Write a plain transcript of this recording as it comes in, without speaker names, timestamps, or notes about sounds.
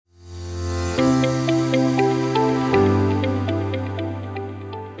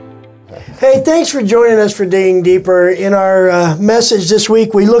Hey, thanks for joining us for Digging Deeper. In our message this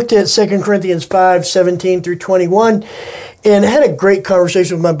week, we looked at 2 Corinthians 5:17 through 21, and had a great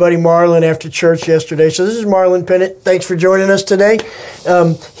conversation with my buddy Marlon after church yesterday. So this is Marlon Pennant. Thanks for joining us today.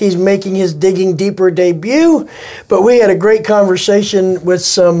 He's making his Digging Deeper debut, but we had a great conversation with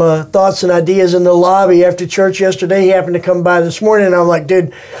some thoughts and ideas in the lobby after church yesterday. He happened to come by this morning, and I'm like,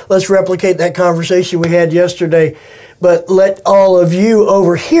 dude, let's replicate that conversation we had yesterday, but let all of you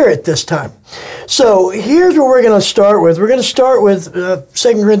overhear it this time. So here's what we're going to start with. We're going to start with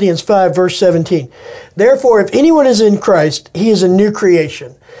 2 Corinthians 5, verse 17. Therefore, if anyone is in Christ, he is a new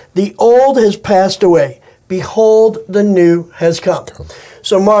creation. The old has passed away. Behold, the new has come.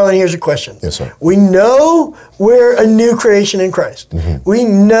 So Marlon, here's a question. Yes, sir. We know we're a new creation in Christ. Mm-hmm. We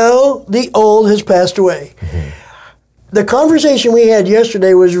know the old has passed away. Mm-hmm. The conversation we had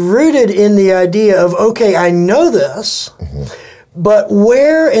yesterday was rooted in the idea of, okay, I know this, mm-hmm. but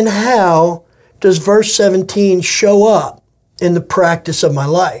where and how does verse 17 show up in the practice of my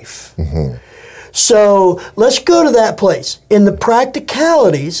life? Mm-hmm. So let's go to that place. In the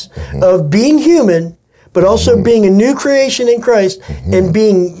practicalities mm-hmm. of being human, but also mm-hmm. being a new creation in Christ mm-hmm. and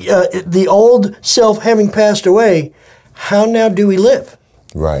being the old self having passed away, how now do we live?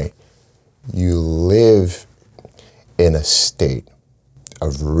 Right. You live in a state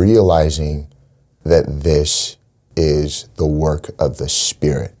of realizing that this is the work of the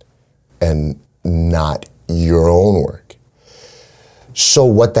Spirit and not your own work. So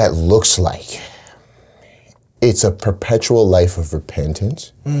what that looks like, it's a perpetual life of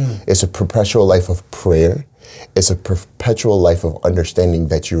repentance. It's a perpetual life of prayer. It's a perpetual life of understanding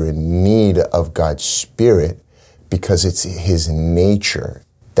that you're in need of God's Spirit because it's His nature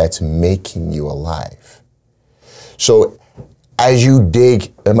that's making you alive. So as you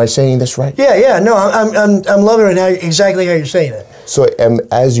dig, am I saying this right? Yeah. No, I'm loving it exactly how you're saying it. So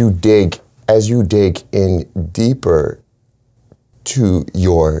as you dig in deeper to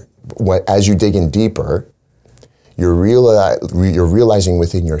as you dig in deeper, you're realizing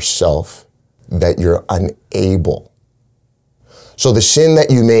within yourself that you're unable. So the sin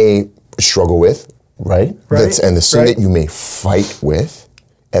that you may struggle with, right? And the sin that you may fight with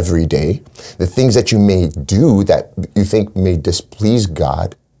every day, the things that you may do that you think may displease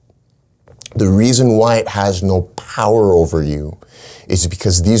God, the reason why it has no power over you is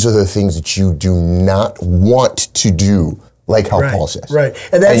because these are the things that you do not want to do, like how Paul says. Right,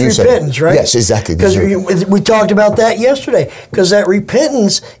 and that's repentance, right? Yes, exactly. Because we talked about that yesterday, because that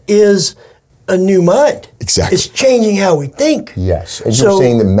repentance is a new mind. Exactly. It's changing how we think. Yes, and you're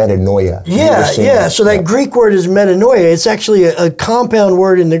saying the metanoia. Yeah. So that Greek word is metanoia. It's actually a compound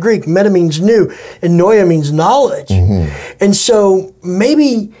word in the Greek. Meta means new, and noia means knowledge. Mm-hmm. And so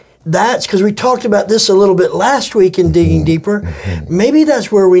maybe that's, because we talked about this a little bit last week in Digging Deeper, mm-hmm. maybe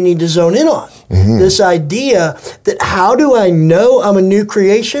that's where we need to zone in on. Mm-hmm. This idea that how do I know I'm a new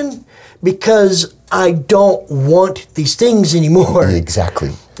creation? Because I don't want these things anymore.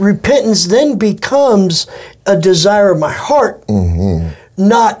 Exactly. Repentance then becomes a desire of my heart, mm-hmm.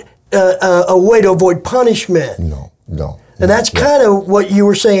 not a way to avoid punishment. No. And that's kind of what you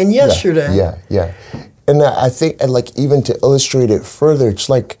were saying yesterday. Yeah. And I think, like, even to illustrate it further, it's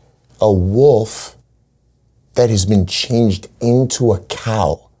like a wolf that has been changed into a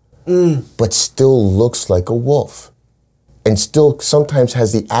cow, but still looks like a wolf, and still sometimes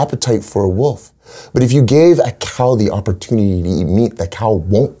has the appetite for a wolf. But if you gave a cow the opportunity to eat meat, the cow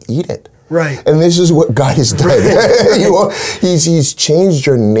won't eat it. Right. And this is what God has done. He's changed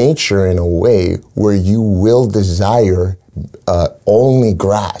your nature in a way where you will desire only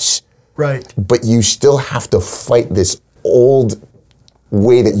grass. Right. But you still have to fight this old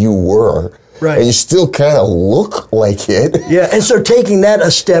way that you were. Right. And you still kind of look like it. Yeah, and so taking that a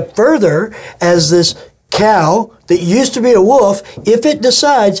step further, as this cow that used to be a wolf, if it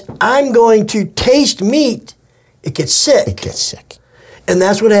decides I'm going to taste meat, it gets sick. And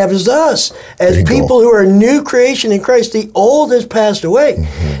that's what happens to us. As people who are a new creation in Christ, the old has passed away.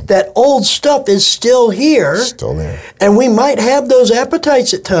 Mm-hmm. That old stuff is still here. Still there. And we might have those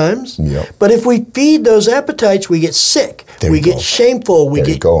appetites at times. Yep. But if we feed those appetites, we get sick. We get shameful. We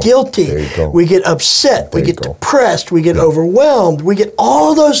get guilty. We get upset. We get depressed. We get overwhelmed. We get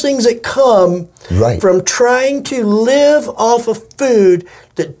all those things that come from trying to live off of food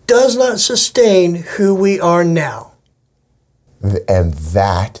that does not sustain who we are now. And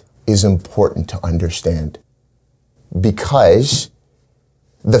that is important to understand, because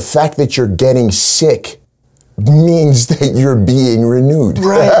the fact that you're getting sick means that you're being renewed.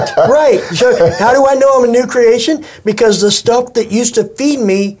 Right. So how do I know I'm a new creation? Because the stuff that used to feed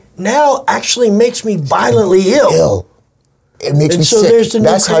me now actually makes me violently ill. It makes me so sick. there's the new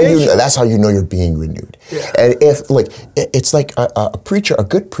creation. That's how you know you're being renewed. Yeah. And if it's like a preacher, a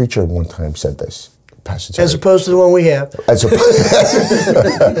good preacher one time said this, Pastor Terry. As opposed to the one we have.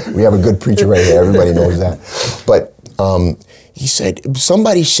 We have a good preacher right here. Everybody knows that. But he said,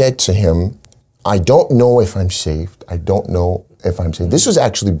 somebody said to him, I don't know if I'm saved. I don't know if I'm saved. This was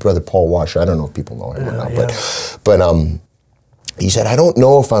actually Brother Paul Washer. I don't know if people know him or not. But he said, I don't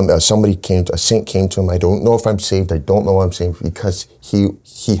know if I'm, a saint came to him, I don't know if I'm saved, I don't know if I'm saved, because he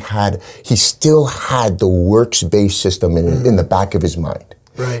still had the works-based system in the back of his mind.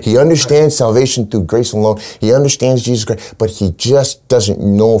 Right. He understands salvation through grace alone. He understands Jesus Christ, but he just doesn't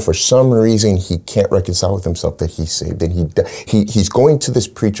know, for some reason, he can't reconcile with himself that he's saved. And he's going to this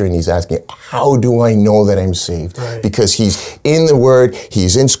preacher and he's asking, how do I know that I'm saved? Right. Because he's in the Word,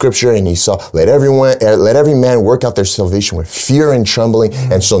 he's in Scripture, and he saw, let every man work out their salvation with fear and trembling.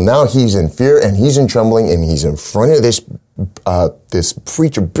 Mm-hmm. And so now he's in fear and he's in trembling, and he's in front of this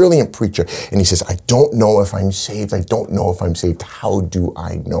preacher, brilliant preacher, and he says, I don't know if I'm saved. I don't know if I'm saved. How do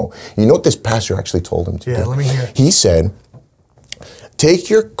I know? You know what this pastor actually told him to do? Yeah, let me hear. He said, take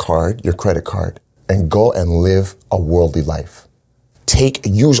your credit card, and go and live a worldly life.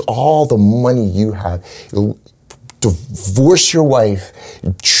 Use all the money you have. Divorce your wife,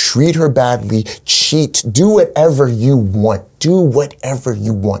 treat her badly, cheat, do whatever you want. Do whatever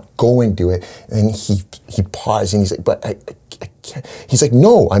you want. Go and do it. And he paused and he's like, but I can't. He's like,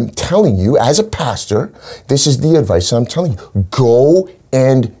 no, I'm telling you, as a pastor, this is the advice I'm telling you. Go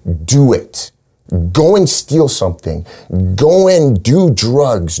and do it. Go and steal something. Go and do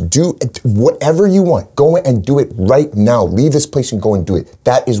drugs. Do whatever you want. Go and do it right now. Leave this place and go and do it.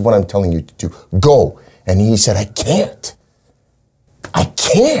 That is what I'm telling you to do. Go. And he said, I can't.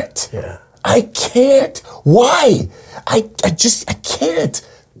 Yeah. I can't. Why? I can't.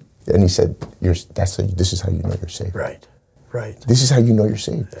 And he said, this is how you know you're saved. Right. This is how you know you're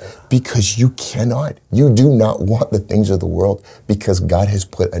saved. Yeah. Because you do not want the things of the world, because God has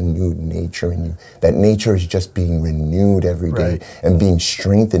put a new nature in you. That nature is just being renewed every day and being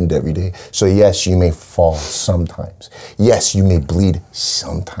strengthened every day. So yes, you may fall sometimes. Yes, you may bleed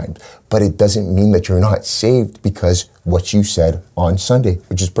sometimes. But it doesn't mean that you're not saved, because what you said on Sunday,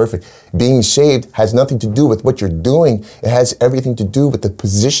 which is perfect. Being saved has nothing to do with what you're doing. It has everything to do with the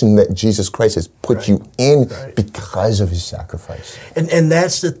position that Jesus Christ has put you in because of his sacrifice. And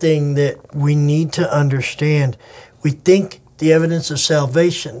that's the thing that we need to understand. We think the evidence of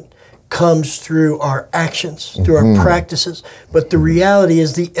salvation comes through our actions, through our practices. But the reality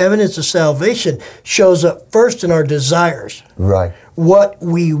is the evidence of salvation shows up first in our desires. Right. What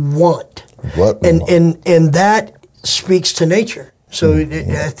we want. And that speaks to nature. So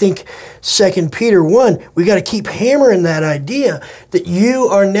I think 2 Peter 1, we got to keep hammering that idea that you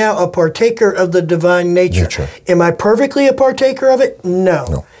are now a partaker of the divine nature. Am I perfectly a partaker of it?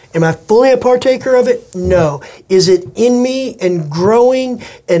 No. Am I fully a partaker of it? No. Is it in me and growing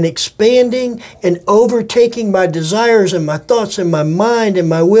and expanding and overtaking my desires and my thoughts and my mind and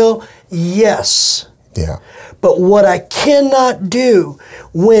my will? Yes. Yeah. But what I cannot do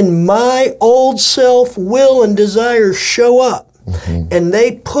when my old self, will, and desires show up, and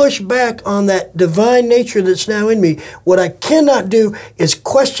they push back on that divine nature that's now in me, what I cannot do is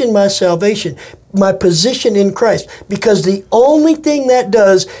question my salvation, my position in Christ. Because the only thing that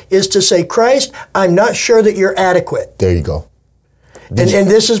does is to say, Christ, I'm not sure that you're adequate. There you go. And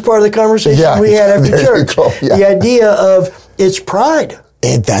this is part of the conversation we had after church. The idea of it's pride.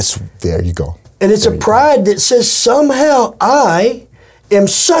 And there you go. And it's a pride that says somehow I am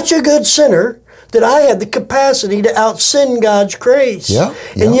such a good sinner that I have the capacity to out-sin God's grace.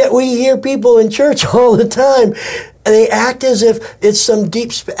 And yet we hear people in church all the time, and they act as if it's some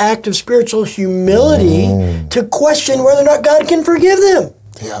deep act of spiritual humility to question whether or not God can forgive them.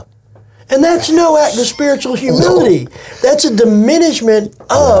 Yeah. And that's no act of spiritual humility. That's a diminishment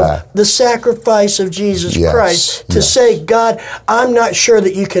of the sacrifice of Jesus Christ to say, God, I'm not sure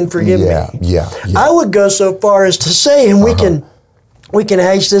that you can forgive me. I would go so far as to say, and we can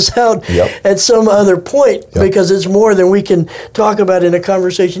hash this out at some other point because it's more than we can talk about in a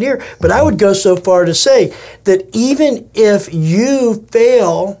conversation here. But I would go so far to say that even if you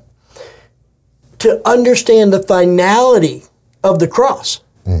fail to understand the finality of the cross,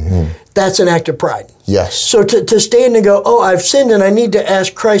 that's an act of pride. Yes. So to stand and go, oh, I've sinned and I need to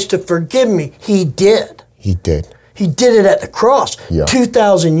ask Christ to forgive me. He did. He did. He did it at the cross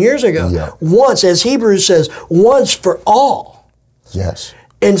 2,000 years ago. Once, as Hebrews says, once for all. Yes.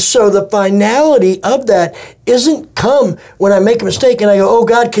 And so the finality of that isn't come when I make a mistake and I go, oh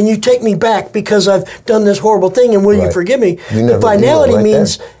God, can you take me back because I've done this horrible thing and will you forgive me? The finality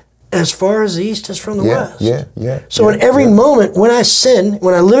means as far as the east is from the west. Yeah. So in every moment when I sin,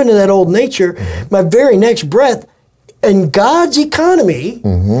 when I live into that old nature, my very next breath, and God's economy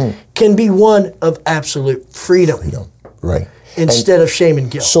can be one of absolute freedom. Right. Instead of shame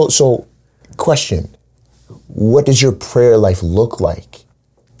and guilt. So, question: what does your prayer life look like?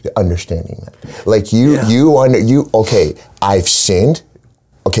 Understanding that, like you. Okay, I've sinned.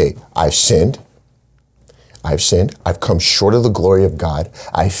 Okay, I've sinned. I've come short of the glory of God.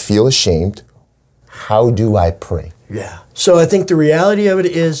 I feel ashamed. How do I pray? Yeah. So I think the reality of it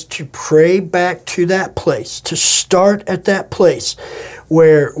is to pray back to that place, to start at that place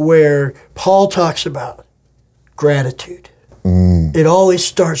where Paul talks about gratitude. It always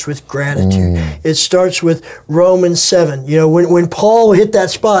starts with gratitude. It starts with Romans 7. You know, when Paul hit that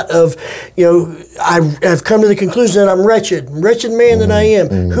spot of, I've come to the conclusion that I'm wretched man that I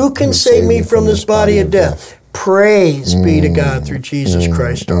am. Who can save me from this body of death? Praise be to God through Jesus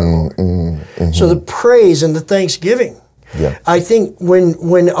Christ our Lord. So the praise and the thanksgiving. Yeah. I think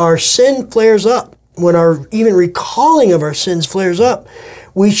when our sin flares up, when our even recalling of our sins flares up,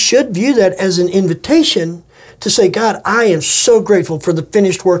 we should view that as an invitation to say, God, I am so grateful for the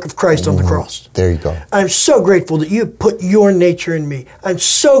finished work of Christ on the cross. There you go. I'm so grateful that you put your nature in me. I'm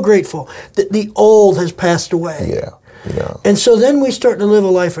so grateful that the old has passed away. Yeah. And so then we start to live a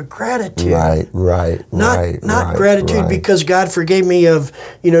life of gratitude. Not gratitude because God forgave me of,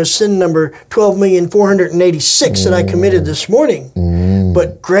 sin number 12,486 that I committed this morning.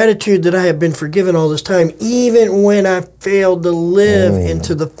 But gratitude that I have been forgiven all this time, even when I failed to live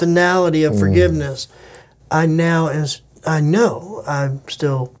into the finality of forgiveness. I know I'm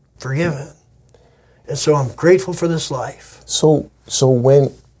still forgiven. And so I'm grateful for this life. So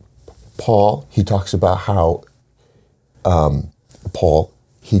when Paul, he talks about how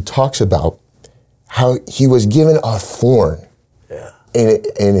how he was given a thorn in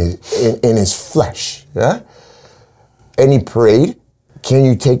his flesh, yeah? And he prayed, can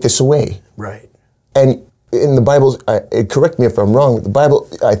you take this away? Right. And in the Bible, correct me if I'm wrong, the Bible,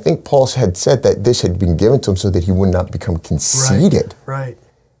 I think Paul had said that this had been given to him so that he would not become conceited. Right.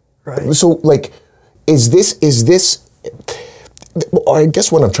 So, like, is this, I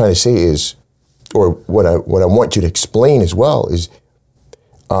guess what I'm trying to say is, or what I want you to explain as well is,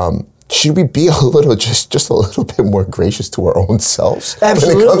 should we be just a little bit more gracious to our own selves?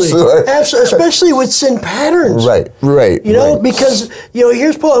 Absolutely. Especially with sin patterns. Right. Because,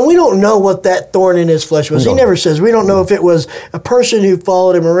 here's Paul, and we don't know what that thorn in his flesh was. He never says. We don't know if it was a person who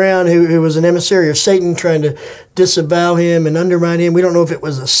followed him around, who was an emissary of Satan trying to disavow him and undermine him. We don't know if it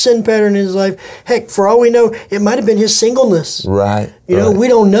was a sin pattern in his life. Heck, for all we know, it might have been his singleness. Right. We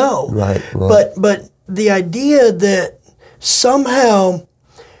don't know. Right. But the idea that somehow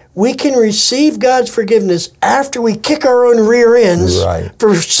we can receive God's forgiveness after we kick our own rear ends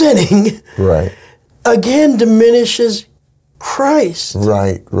for sinning, again diminishes Christ.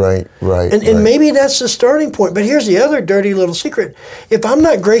 Right. And maybe that's the starting point. But here's the other dirty little secret. If I'm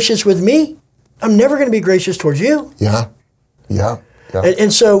not gracious with me, I'm never going to be gracious towards you. Yeah.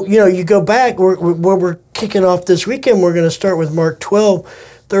 And so, you go back, we're kicking off this weekend, we're going to start with Mark 12,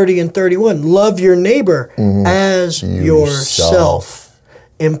 30 and 31. Love your neighbor as yourself.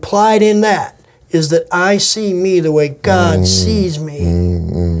 Implied in that is that I see me the way God sees me.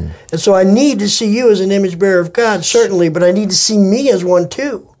 And so I need to see you as an image bearer of God, certainly, but I need to see me as one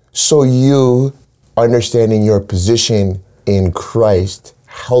too. So you understanding your position in Christ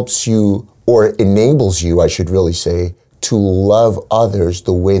helps you, or enables you, I should really say, to love others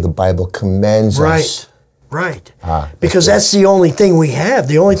the way the Bible commands us. Right. Because that's the only thing we have.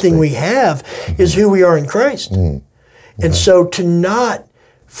 The only thing we have is who we are in Christ. And so to not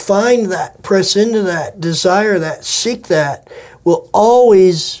find that, press into that, desire that, seek that, will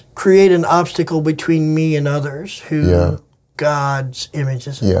always create an obstacle between me and others who God's image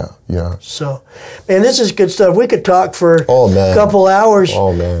is in. Yeah. So, man, this is good stuff. We could talk for a couple hours.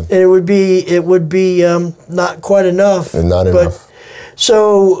 Oh, man. And it would be not quite enough. And not enough.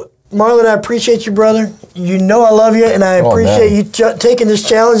 So, Marlon, I appreciate you, brother. You know I love you, and I appreciate you taking this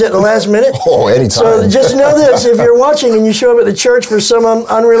challenge at the last minute. Anytime. So just know this, if you're watching and you show up at the church for some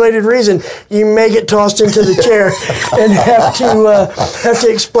unrelated reason, you may get tossed into the chair and have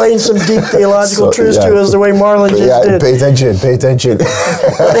to explain some deep theological truths to us the way Marlon just did. Pay attention.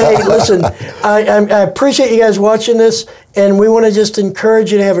 Hey, listen, I appreciate you guys watching this, and we want to just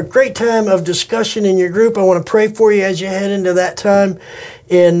encourage you to have a great time of discussion in your group. I want to pray for you as you head into that time.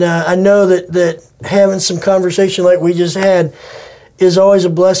 And I know that having some conversation like we just had is always a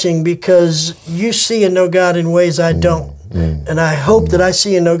blessing because you see and know God in ways I don't. And I hope that I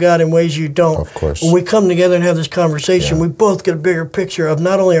see and know God in ways you don't. Of course. When we come together and have this conversation, we both get a bigger picture of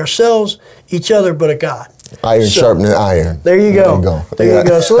not only ourselves, each other, but of God. Iron sharpening iron. There you go. There you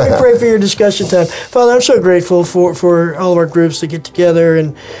go. So let me pray for your discussion time. Father, I'm so grateful for all of our groups that get together.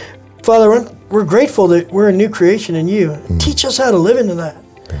 And Father, we're grateful that we're a new creation in you. Teach us how to live into that.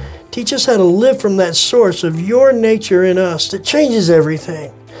 Teach us how to live from that source of your nature in us that changes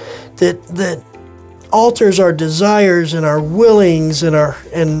everything, that alters our desires and our willings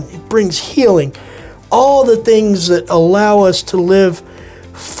and brings healing. All the things that allow us to live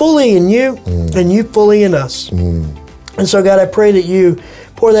fully in you and you fully in us. And so God, I pray that you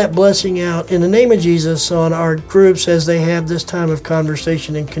pour that blessing out in the name of Jesus on our groups as they have this time of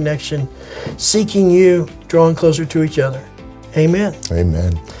conversation and connection, seeking you, drawing closer to each other. Amen.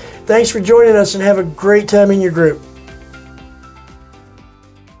 Amen. Thanks for joining us and have a great time in your group.